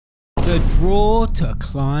to draw to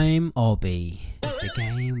climb Obby. Is the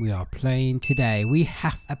game we are playing today. We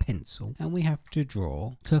have a pencil and we have to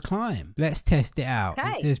draw to climb. Let's test it out. Okay.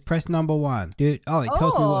 It says press number 1. Dude, oh, it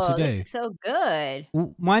tells me what to do. So good.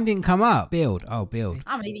 Well, mine didn't come up. Build. Oh, build.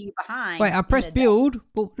 I'm leaving you behind. Wait, I pressed build,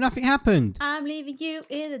 but nothing happened. I'm leaving you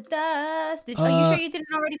in the dust. Are you sure you didn't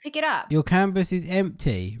already pick it up? Your canvas is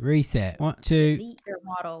empty. Reset. 1, 2. Delete your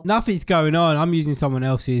model. Nothing's going on. I'm using someone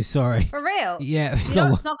else's. Sorry. For real? Yeah, it's It's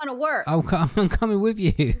not not. going to work. I'm coming with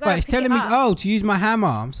you. Wait, it's telling me, to use my hammer.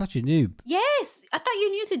 I'm such a noob. Yes, I thought you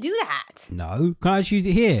knew to do that. No, can I just use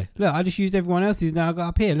it here? Look, I just used everyone else's. Now I got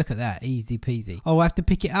up here. Look at that. Easy peasy. Oh, I have to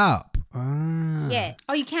pick it up. Ah. Yeah.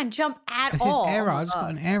 Oh, you can't jump at It all. says error. Oh my I just got God.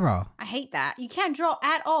 an error. I hate that. You can't draw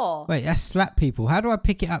at all. Wait, that's slap people. How do I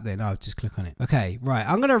pick it up then? Oh, just click on it. Okay, right.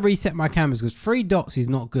 I'm going to reset my canvas because 3 dots is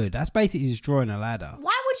not good. That's basically just drawing a ladder.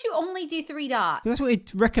 Why would you only do 3 dots? That's what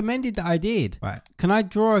it recommended that I did. Right. Can I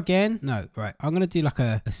draw again? No. Right. I'm going to do like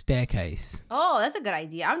a staircase. Oh, that's a good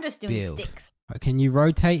idea. I'm just doing Build. sticks. Right, can you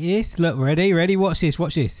rotate this? Look, ready? Ready? Watch this.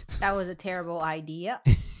 Watch this. That was a terrible idea.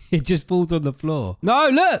 It just falls on the floor. No,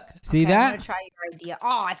 look. See Okay, I'm that? gonna try your idea.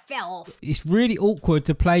 Oh, I fell off. It's really awkward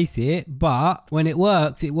to place it, but when it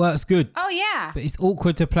works good. Oh, yeah. But it's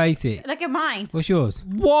awkward to place it. Look at mine. What's yours?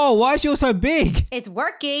 Whoa, why is yours so big? It's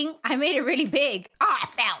working. I made it really big. Oh, I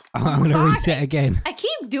fell. I'm going to reset again. I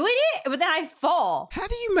keep doing it, but then I fall. How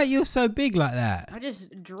do you make yours so big like that? I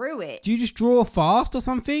just drew it. Do you just draw fast or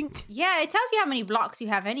something? Yeah, it tells you how many blocks you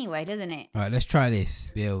have anyway, doesn't it? All right, let's try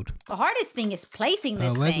this. Build. The hardest thing is placing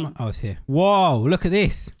this Where's thing. oh, it's here. Whoa, look at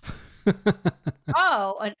this.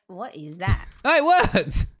 Oh, what is that? Oh, it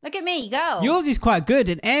worked. Look at me, go. Yours is quite good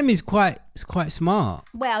and M is quite smart.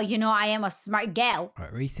 Well, you know, I am a smart gal. All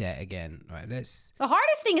right, reset again. All right, let's. The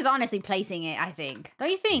hardest thing is honestly placing it, I think. Don't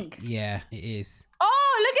you think? Yeah, it is.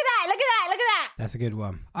 Oh, look at that, look at that, look at that. That's a good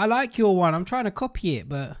one. I like your one. I'm trying to copy it,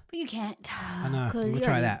 but But you can't. I know. I'm gonna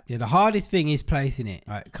try that. Yeah, the hardest thing is placing it.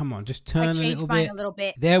 All right, come on, just turn I a changed little mine bit. a little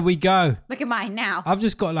bit. There we go. Look at mine now. I've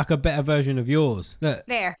just got like a better version of yours. Look.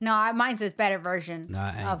 There. No, mine says better version No,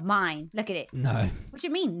 it ain't. of mine. Look at it. No, What do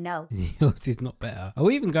you mean, no? yours is not better. Are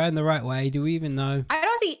we even going the right way? Do we even know? I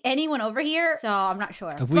don't see anyone over here, so I'm not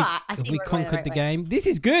sure. Have we, but I have think we we're going conquered right the way. game? This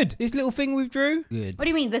is good. This little thing we drew. Good. What do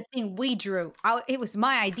you mean the thing we drew? It was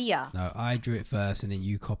my idea. No, I drew it first and then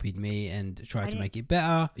you copied me and tried to didn't- make it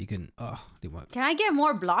better. You can, oh, didn't work. Can I get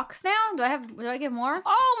more blocks now? Do I get more?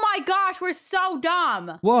 Oh my gosh, we're so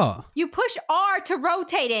dumb. What? You push R to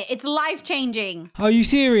rotate it. It's life changing. Are you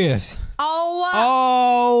serious?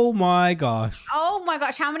 Oh my gosh. Oh my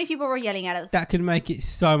gosh, how many people were yelling at us? That could make it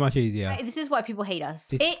so much easier. This is why people hate us.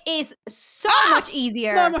 This- It is so much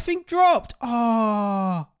easier. No, my thing dropped.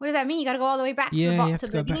 Oh. What does that mean? You gotta go all the way back to the Yeah, you bottom have to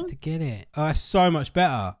to the go beginning? back to get it. Oh, that's so much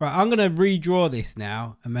better. Right, I'm going to redraw this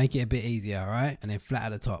now and make it a bit easier, right? And then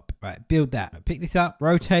flat at the top. Right, build that. Right, pick this up,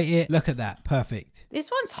 rotate it. Look at that. Perfect. This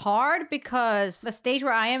one's hard because the stage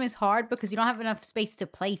where I am is hard because you don't have enough space to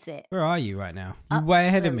place it. Where are you right now? You're way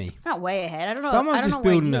ahead of me. Not way ahead. I don't know. Someone's I don't just know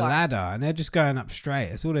where building you a are. ladder and they're just going up straight.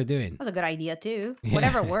 That's all they're doing. That's a good idea too. Yeah.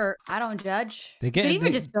 Whatever worked. I don't judge. They're You could getting,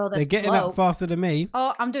 even just build a they're getting slope. up faster than me.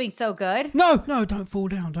 Oh, I'm doing so good. No, no, don't fall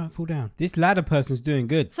down. Don't fall down. This ladder person's doing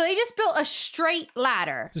good. So they just built a straight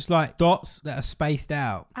ladder. Just like dots that are spaced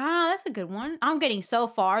out. Ah, that's a good one. I'm getting so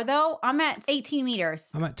far though. I'm at 18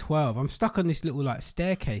 meters. I'm at 12. I'm stuck on this little like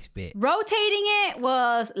staircase bit. Rotating it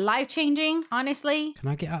was life changing, honestly. Can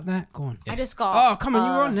I get up that? Go on. I Yes. just got, Oh, come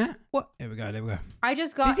on. You were on that. What? There we go. There we go. I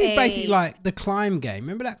just got This is basically like the climb game.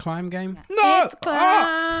 Remember that climb game? Yeah. No! It's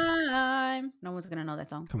Ah! climb. No one's gonna know that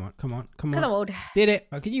song. Come on. Because I'm on. old. Did it.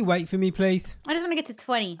 Oh, can you wait for me, please? I just want to get to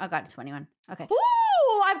 20. I got to 21. Okay.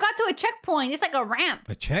 Ooh, I've got to a checkpoint. It's like a ramp.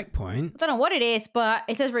 A checkpoint? I don't know what it is, but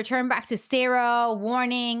it says return back to zero,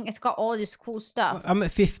 warning. It's got all this cool stuff. I'm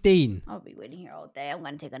at 15. I'll be waiting here all day. I'm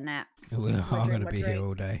going to take a nap. Well, I'm going to be here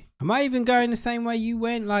all day. Am I even going the same way you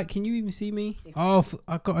went? Like, can you even see me? Oh,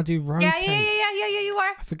 I've got to do rotate. Yeah, you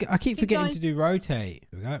are. I keep forgetting going. to do rotate.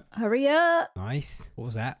 There we go. Hurry up. Nice. What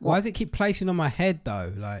was that? Why does it keep placing on my head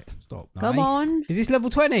though? Like, stop. Nice. Come on. Is this level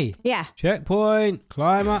 20? Yeah. Checkpoint.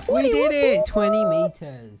 Climb up. We did it. 20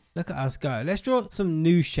 meters. Look at us go. Let's draw some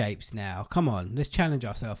new shapes now. Come on. Let's challenge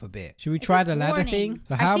ourselves a bit. Should we try the ladder thing?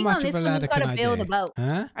 So how much of a ladder can I build do? a boat.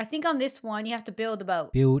 Huh? I think on this one, you have to build a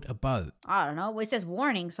boat. Build a boat. I don't know. It says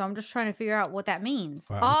warning, so I'm just trying to figure out what that means.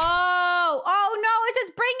 Right, Oh no. It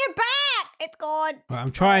says bring it back. It's gone. Right,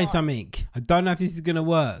 I'm trying something. I don't know if this is going to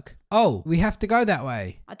work. Oh, we have to go that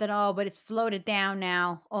way. I don't know, but it's floated down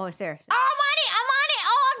now. Oh, it's there. Oh, I'm on it.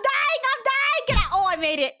 Oh, I'm dying. Get out. Oh,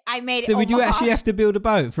 I made it. So we do actually have to build a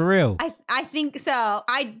boat, for real? I think so.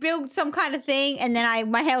 I built some kind of thing, and then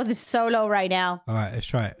my health is so low right now. All right, let's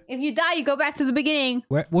try it. If you die, you go back to the beginning.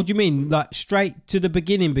 What do you mean? Like straight to the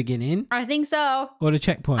beginning? I think so. Or the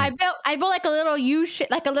checkpoint? I built like a little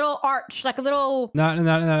like a little arch, like a little... No,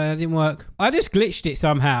 that didn't work. I just glitched it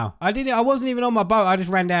somehow. I did it. I wasn't even on my boat. I just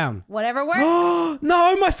ran down. Whatever works.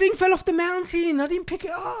 No, my thing fell off the mountain. I didn't pick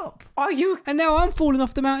it up. Are you? And now I'm falling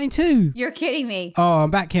off the mountain too. You're kidding me. Oh,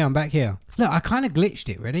 I'm back here. Look, I kind of glitched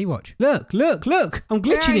it. Ready? Watch. Look. I'm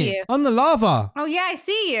glitching it on the lava. Oh, yeah, I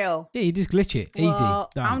see you. Yeah, you just glitch it. Well,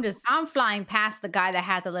 Easy. Done. I'm flying past the guy that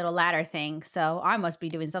had the little ladder thing, so I must be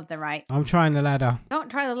doing something right. I'm trying the ladder. Don't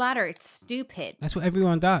try the ladder. It's stupid. That's what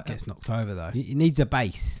everyone does. Gets knocked over, though. It needs a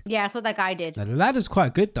base. Yeah, that's what that guy did. Now, the ladder's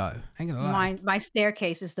quite good, though. Ain't gonna lie. My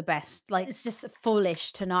staircase is the best. Like, it's just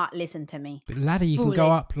foolish to not listen to me. But the ladder, you can go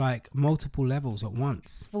up, like, multiple levels at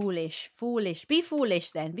once. Foolish. Be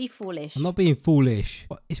foolish, then. Be foolish. I'm not being foolish.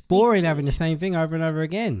 It's boring having the same thing over and over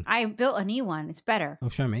again. I built a new one. It's better. Oh,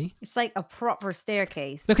 show me. It's like a proper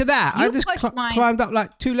staircase. Look at that. I just climbed up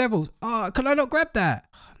like 2 levels. Oh, can I not grab that?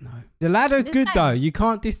 Oh, no. The ladder's good though. You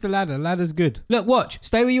can't diss the ladder. The ladder's good. Look, watch.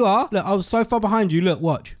 Stay where you are. Look, I was so far behind you. Look,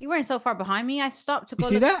 watch. You weren't so far behind me. I stopped to go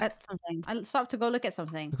look at something. I stopped to go look at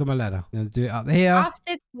something. Look at my ladder. I'm gonna do it up here. I'll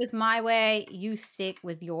stick with my way. You stick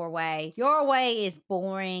with your way. Your way is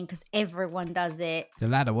boring because everyone does it. The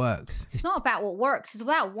ladder works. It's not about what works. It's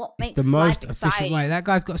about what makes the most life efficient exciting. way. That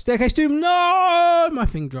guy's got a staircase to him. No! My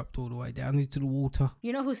thing dropped all the way down into the water.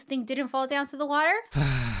 You know whose thing didn't fall down to the water?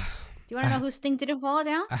 Do you want to know whose thing didn't fall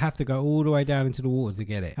down? I have to go all the way down into the water to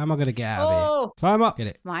get it. How am I going to get out of here? Climb up. Get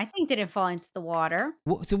it. My thing didn't fall into the water.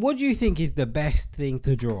 So what do you think is the best thing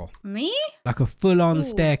to draw? Me? Like a full-on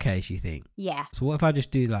staircase, you think? Yeah. So what if I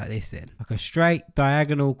just do like this then? Like a straight,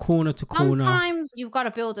 diagonal, corner to corner. Sometimes you've got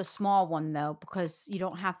to build a small one though because you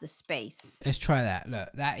don't have the space. Let's try that. Look,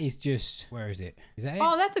 that is just... Where is it? Is that it?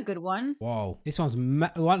 Oh, that's a good one. Whoa. This one's...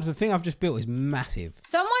 The thing I've just built is massive.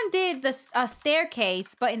 Someone did a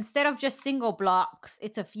staircase, but instead of just single blocks,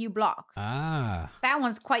 it's a few blocks. Ah. That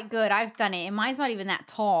one's quite good. I've done it, and mine's not even that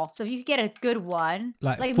tall. So if you could get a good one,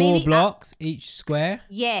 like 4 blocks each square.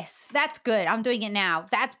 Yes, that's good. I'm doing it now.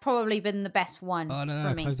 That's probably been the best one. Oh no,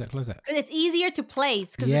 for me. Close that. Because it's easier to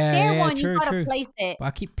place. Because the stair one, you gotta place it. But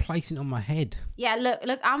I keep placing it on my head. Yeah,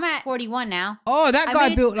 look. I'm at 41 now. Oh, that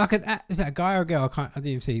guy built like an. Is that a guy or a girl? I didn't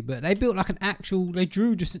even see. But they built like an actual. They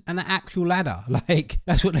drew just an actual ladder. Like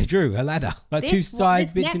that's what they drew. A ladder. Like 2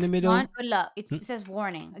 side bits in the middle. Good luck. It says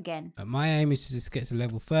warning again. My aim is to just get to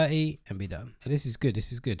level 30 and be done. This is good.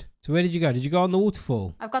 So where did you go? Did you go on the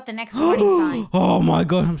waterfall? I've got the next warning sign. Oh my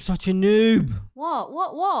god, I'm such a noob. What?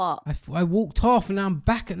 I walked off and now I'm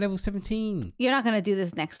back at level 17. You're not going to do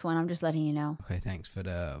this next one. I'm just letting you know. Okay, thanks for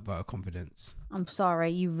the vote of confidence. I'm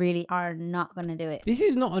sorry. You really are not going to do it. This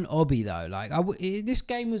is not an obby though. Like this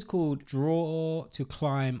game was called Draw to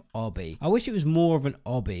Climb Obby. I wish it was more of an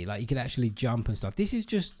obby. Like you could actually jump and stuff. This is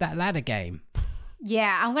just that ladder game.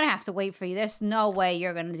 Yeah, I'm going to have to wait for you. There's no way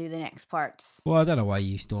you're going to do the next parts. Well, I don't know why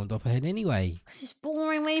you stormed off ahead anyway. Because it's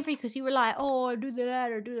boring waiting for you because you were like, oh, do the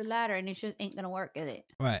ladder. And it just ain't going to work, is it?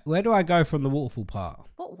 Right, where do I go from the waterfall part?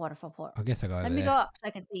 What waterfall part? I guess I go over there. Let me go up so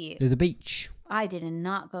I can see you. There's a beach. I did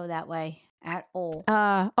not go that way at all.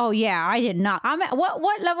 Oh yeah, I did not. I'm at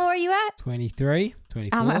what level are you at? 23,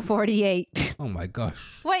 24. I'm at 48. Oh my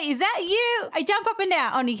gosh. Wait, is that you? I jump up and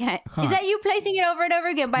down. Oh, you can't. Is that you placing it over and over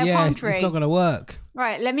again by a palm tree? It's not gonna work.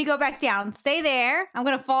 Right, let me go back down. Stay there. I'm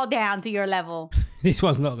gonna fall down to your level. This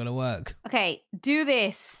one's not gonna work. Okay, do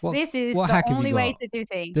this. This is the only way to do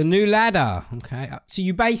things. The new ladder. Okay. So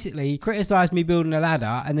you basically criticized me building a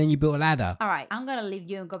ladder and then you built a ladder. All right, I'm gonna leave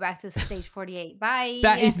you and go back to stage 48. Bye.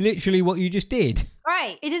 That is literally what you just did.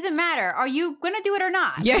 Right. It doesn't matter. Are you gonna do it or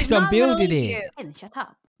not? Yes, I'm building it. And shut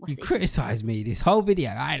up. You criticized me this whole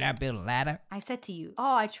video. I didn't build a ladder. I said to you,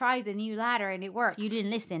 oh, I tried the new ladder and it worked. You didn't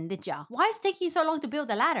listen, did ya? Why is it taking you so long to build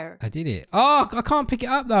the ladder? I did it. Oh, I can't pick it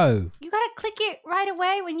up though. You gotta click it right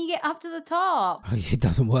away when you get up to the top. Oh, yeah, it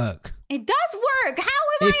doesn't work. It does work. How am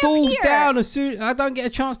I up here? It falls down as soon. I don't get a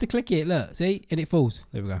chance to click it. Look, see? And it falls.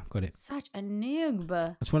 There we go. Got it. Such a noob.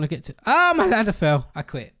 I just want to get to... Oh, my ladder fell. I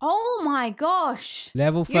quit. Oh my gosh.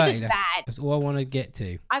 Level 30. You're just bad. That's all I want to get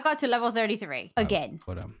to. I got to level 33 again.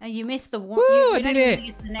 Hold on. And you missed the one. Woo, I did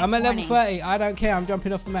it. I'm at level 30. I don't care. I'm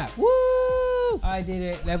jumping off the map. Woo! I did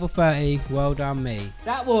it. Level 30. Well done, me.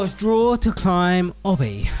 That was Draw to Climb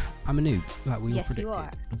Obby. I'm a noob, like we all predicted. You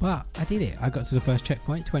are. But I did it. I got to the first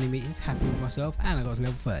checkpoint, 20 meters, happy with myself, and I got to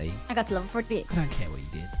level 30. I got to level 48. I don't care what you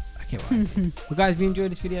did. I it right. Well guys, if you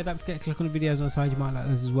enjoyed this video, don't forget to click on the videos on the side. You might like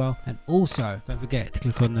those as well. And also don't forget to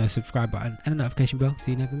click on the subscribe button and the notification bell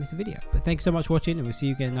so you never miss a video. But thanks so much for watching, and we'll see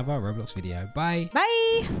you again in another Roblox video. Bye.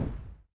 Bye.